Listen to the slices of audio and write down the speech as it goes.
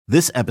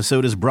This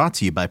episode is brought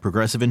to you by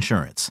Progressive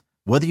Insurance.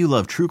 Whether you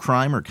love true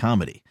crime or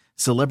comedy,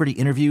 celebrity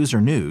interviews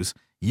or news,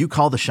 you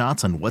call the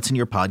shots on what's in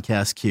your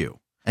podcast queue.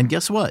 And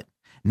guess what?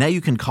 Now you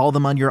can call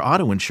them on your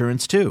auto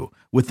insurance too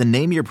with the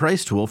Name Your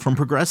Price tool from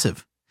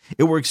Progressive.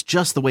 It works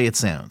just the way it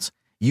sounds.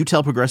 You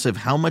tell Progressive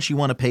how much you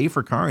want to pay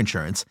for car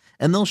insurance,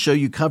 and they'll show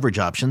you coverage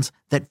options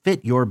that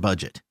fit your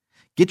budget.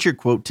 Get your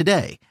quote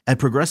today at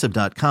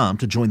Progressive.com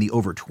to join the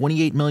over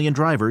 28 million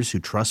drivers who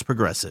trust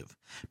Progressive.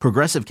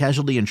 Progressive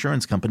Casualty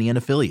Insurance Company and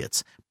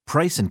Affiliates.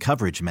 Price and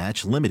coverage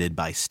match limited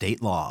by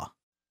state law.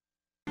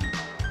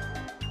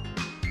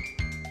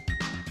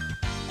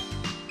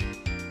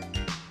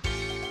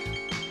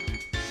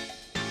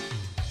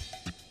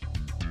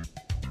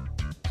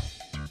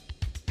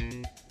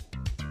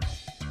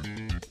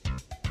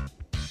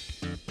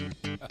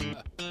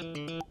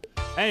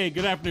 Hey,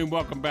 good afternoon.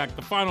 Welcome back.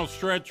 The final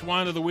stretch,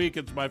 wine of the week.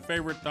 It's my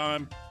favorite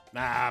time.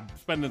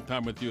 Spending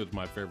time with you is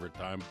my favorite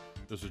time.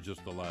 This is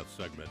just the last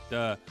segment.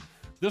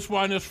 This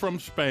wine is from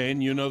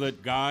Spain. You know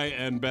that Guy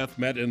and Beth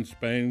met in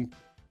Spain.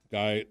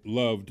 Guy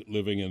loved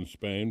living in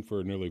Spain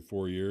for nearly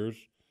 4 years.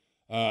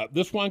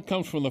 This wine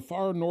comes from the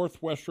far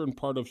northwestern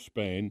part of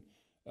Spain,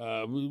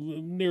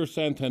 near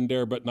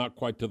Santander, but not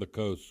quite to the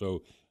coast.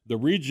 So the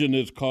region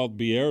is called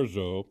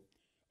Bierzo,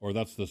 or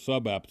that's the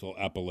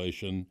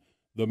sub-appellation.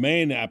 The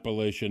main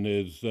appellation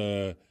is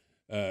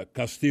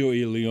Castilla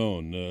y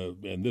León,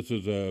 and this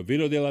is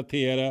Vino de la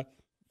Tierra,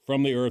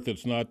 from the earth.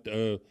 It's not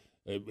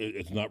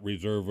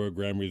Reserva,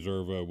 Gran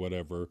Reserva,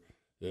 whatever.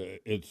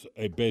 It's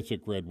a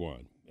basic red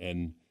wine.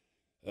 And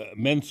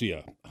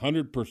Mencia,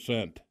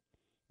 100%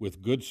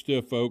 with good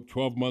stiff oak,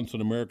 12 months in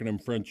American and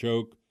French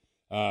oak.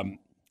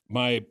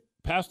 My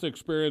past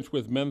experience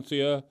with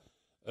Mencia,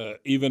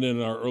 even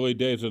in our early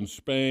days in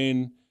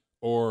Spain,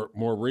 or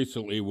more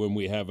recently when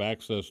we have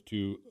access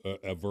to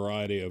a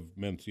variety of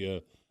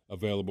Mencia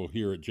available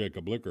here at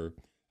Jacob Liquor,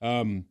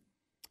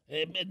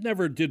 it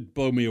never did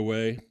blow me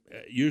away.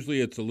 Usually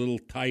it's a little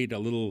tight, a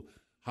little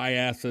high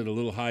acid, a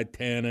little high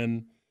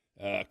tannin,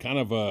 kind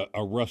of a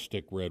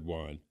rustic red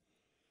wine.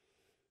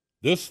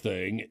 This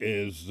thing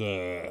is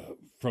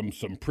from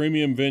some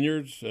premium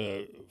vineyards.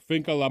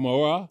 Finca La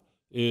Mora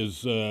is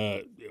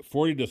 40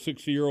 to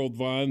 60-year-old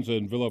vines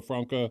in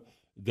Villafranca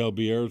del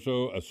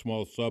Bierzo, a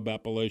small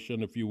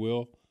sub-appellation, if you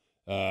will.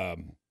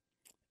 And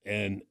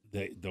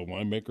the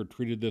winemaker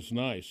treated this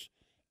nice.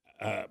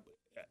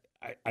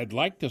 I'd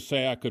like to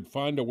say I could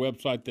find a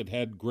website that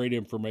had great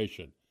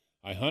information.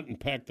 I hunt and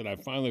pecked, and I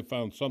finally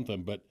found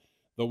something. But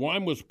the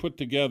wine was put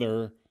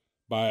together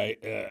by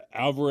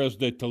Alvarez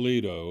de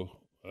Toledo,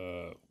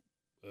 a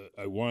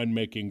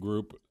winemaking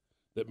group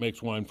that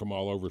makes wine from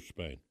all over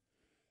Spain.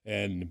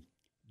 And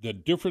the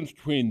difference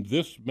between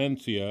this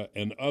Mencia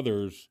and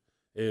others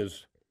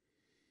is,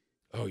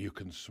 you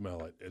can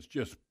smell it. It's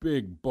just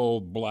big,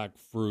 bold, black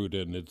fruit,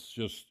 and it's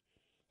just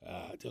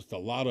a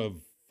lot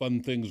of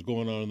fun things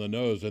going on in the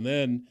nose. And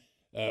then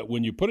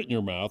when you put it in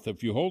your mouth,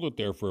 if you hold it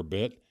there for a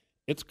bit,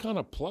 it's kind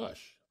of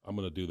plush. I'm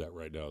going to do that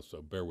right now,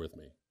 so bear with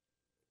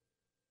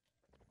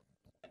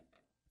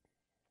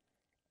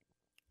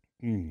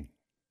me.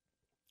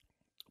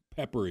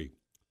 Peppery,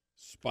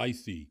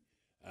 spicy,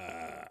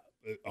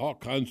 all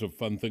kinds of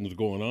fun things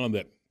going on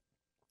that,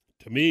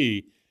 to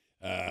me,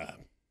 wow,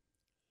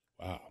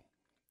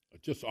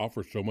 it just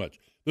offers so much.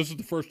 This is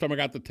the first time I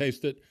got to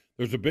taste it.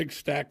 There's a big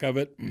stack of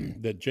it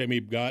that Jamie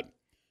got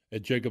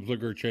at Jacob's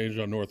Liquor Exchange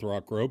on North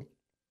Rock Road.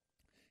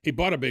 He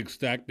bought a big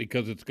stack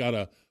because it's got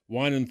a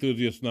Wine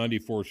Enthusiast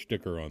 94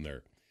 sticker on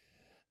there.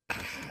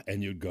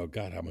 And you'd go,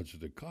 God, how much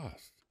does it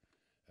cost?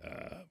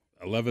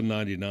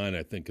 $11.99,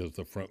 I think, is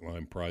the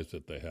frontline price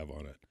that they have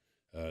on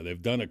it.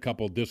 They've done a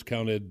couple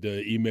discounted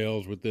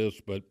emails with this,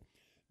 but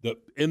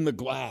in the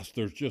glass,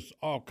 there's just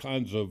all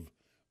kinds of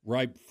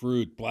ripe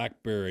fruit,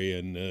 blackberry,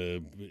 and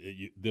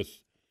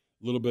this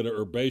little bit of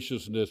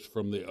herbaceousness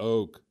from the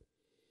oak.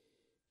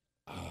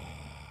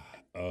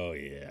 Oh,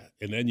 yeah.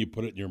 And then you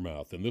put it in your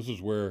mouth. And this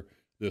is where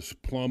this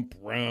plump,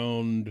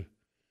 round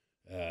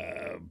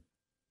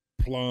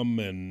plum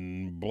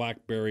and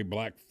blackberry,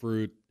 black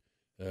fruit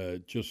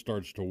just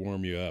starts to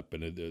warm you up.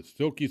 And a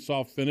silky,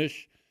 soft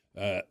finish.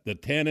 The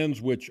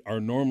tannins, which are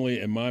normally,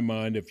 in my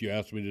mind, if you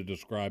ask me to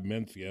describe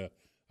Mencia,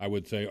 I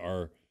would say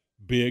are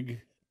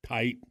big,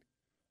 tight,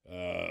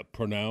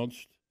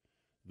 pronounced.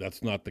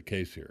 That's not the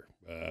case here.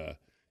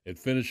 It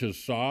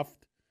finishes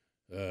soft.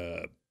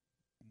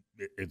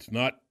 It's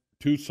not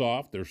too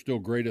soft. There's still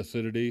great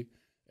acidity.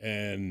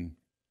 And,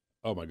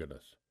 oh, my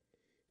goodness.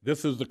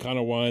 This is the kind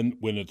of wine,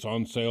 when it's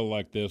on sale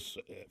like this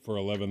for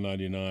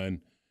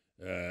 $11.99,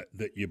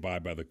 that you buy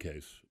by the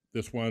case.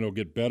 This wine will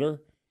get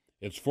better.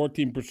 It's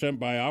 14%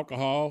 by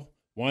alcohol.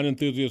 Wine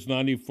Enthusiast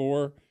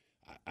 94.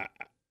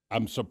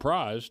 I'm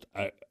surprised.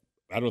 I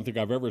don't think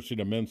I've ever seen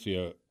a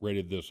Mencia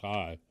rated this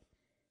high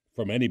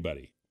from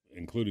anybody,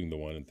 including the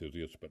Wine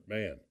Enthusiast. But,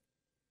 man.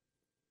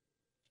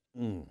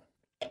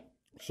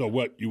 So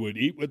what you would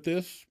eat with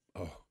this?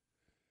 Oh,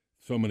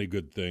 so many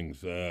good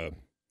things.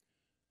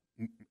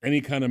 Any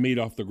kind of meat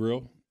off the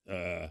grill.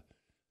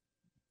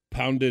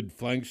 Pounded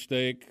flank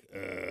steak,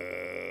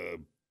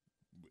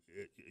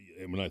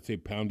 when I say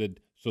pounded,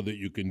 so that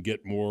you can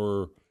get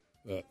more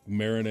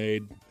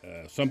marinade.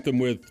 Something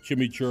with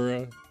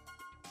chimichurri.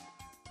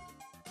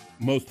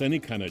 Most any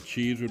kind of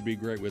cheese would be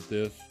great with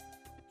this.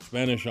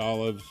 Spanish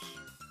olives,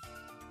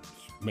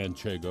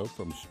 Manchego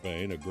from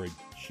Spain, a great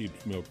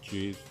sheep's milk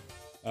cheese.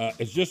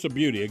 It's just a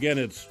beauty. Again,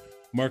 it's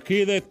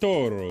Marquis de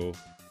Toro,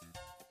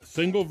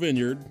 single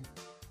vineyard,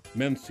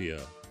 Mencia,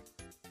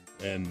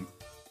 and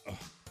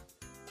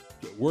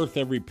worth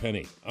every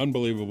penny.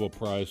 Unbelievable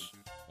price.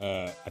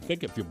 I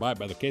think if you buy it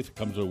by the case, it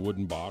comes in a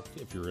wooden box,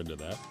 if you're into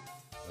that.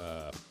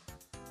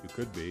 You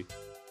could be.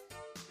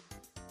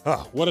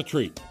 What a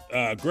treat.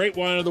 Great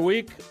wine of the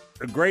week.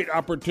 A great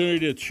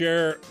opportunity to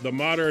share the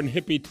modern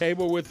hippie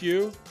table with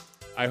you.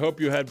 I hope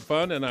you had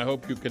fun, and I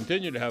hope you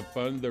continue to have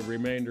fun the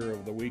remainder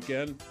of the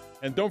weekend.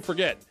 And don't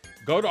forget,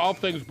 go to All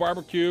Things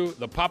Barbecue,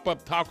 the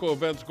pop-up taco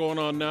event's going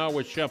on now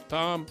with Chef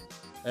Tom,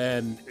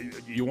 and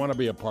you want to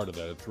be a part of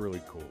that. It's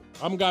really cool.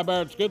 I'm Guy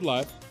Barrett's Good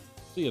Life.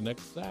 See you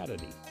next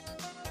Saturday.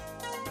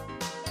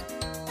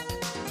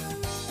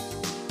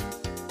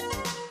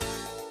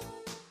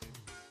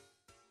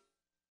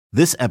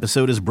 This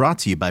episode is brought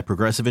to you by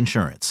Progressive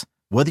Insurance.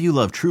 Whether you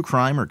love true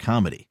crime or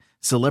comedy,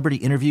 celebrity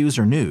interviews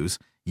or news,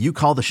 you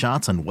call the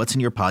shots on what's in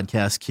your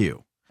podcast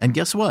queue. And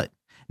guess what?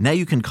 Now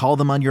you can call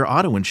them on your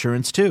auto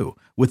insurance too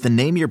with the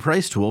Name Your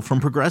Price tool from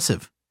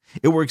Progressive.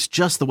 It works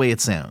just the way it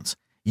sounds.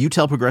 You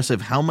tell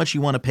Progressive how much you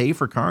want to pay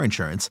for car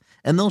insurance,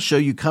 and they'll show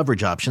you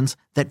coverage options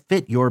that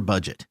fit your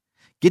budget.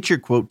 Get your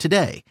quote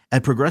today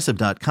at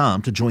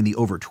Progressive.com to join the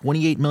over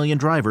 28 million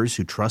drivers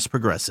who trust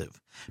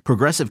Progressive.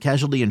 Progressive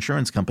Casualty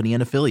Insurance Company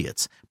and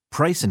Affiliates.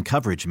 Price and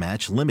coverage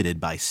match limited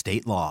by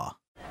state law.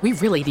 We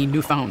really need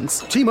new phones.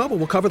 T-Mobile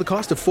will cover the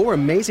cost of 4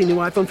 amazing new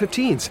iPhone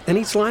 15s, and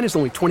each line is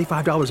only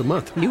 $25 a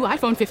month. New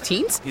iPhone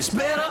 15s? It's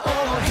better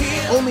over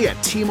here. Only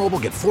at T-Mobile,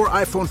 get 4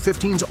 iPhone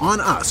 15s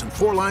on us and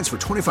 4 lines for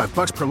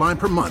 $25 per line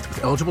per month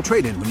with eligible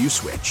trade-in when you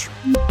switch.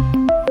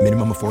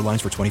 Minimum of 4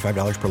 lines for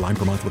 $25 per line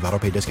per month with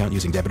autopay discount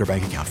using debit or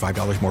bank account.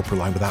 $5 more per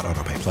line without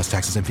autopay, plus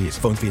taxes and fees.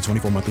 Phone fee at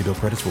 24 monthly bill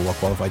credits for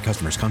well-qualified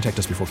customers. Contact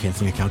us before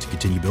canceling account to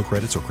continue bill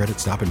credits or credit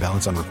stop and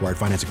balance on required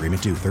finance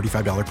agreement due.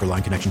 $35 per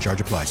line connection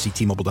charge applies. See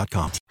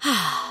T-Mobile.com.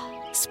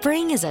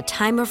 Spring is a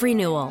time of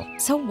renewal,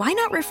 so why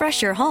not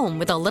refresh your home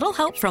with a little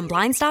help from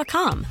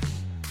Blinds.com?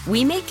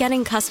 We make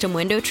getting custom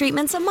window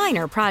treatments a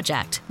minor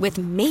project with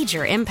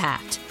major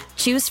impact.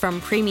 Choose from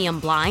premium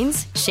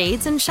blinds,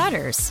 shades, and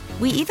shutters.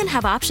 We even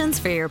have options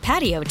for your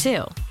patio,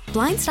 too.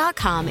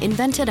 Blinds.com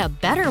invented a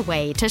better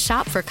way to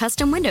shop for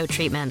custom window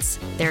treatments.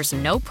 There's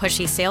no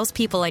pushy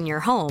salespeople in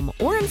your home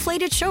or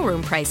inflated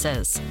showroom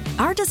prices.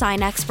 Our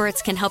design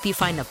experts can help you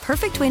find the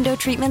perfect window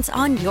treatments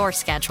on your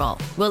schedule.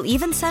 We'll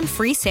even send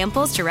free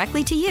samples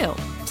directly to you.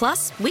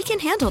 Plus, we can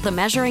handle the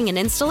measuring and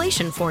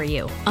installation for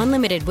you.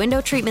 Unlimited window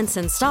treatments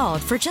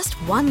installed for just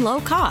one low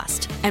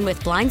cost. And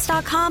with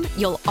Blinds.com,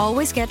 you'll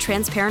always get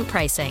transparent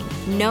pricing.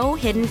 No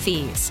hidden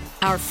fees.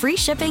 Our free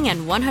shipping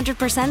and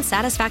 100%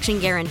 satisfaction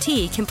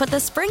guarantee can put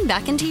the spring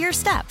back into your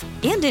step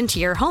and into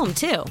your home,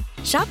 too.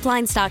 Shop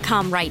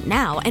Blinds.com right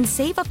now and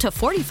save up to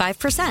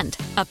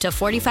 45%. Up to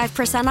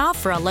 45% off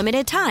for a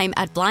limited time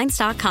at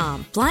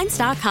Blinds.com.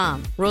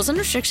 Blinds.com. Rules and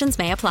restrictions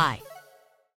may apply.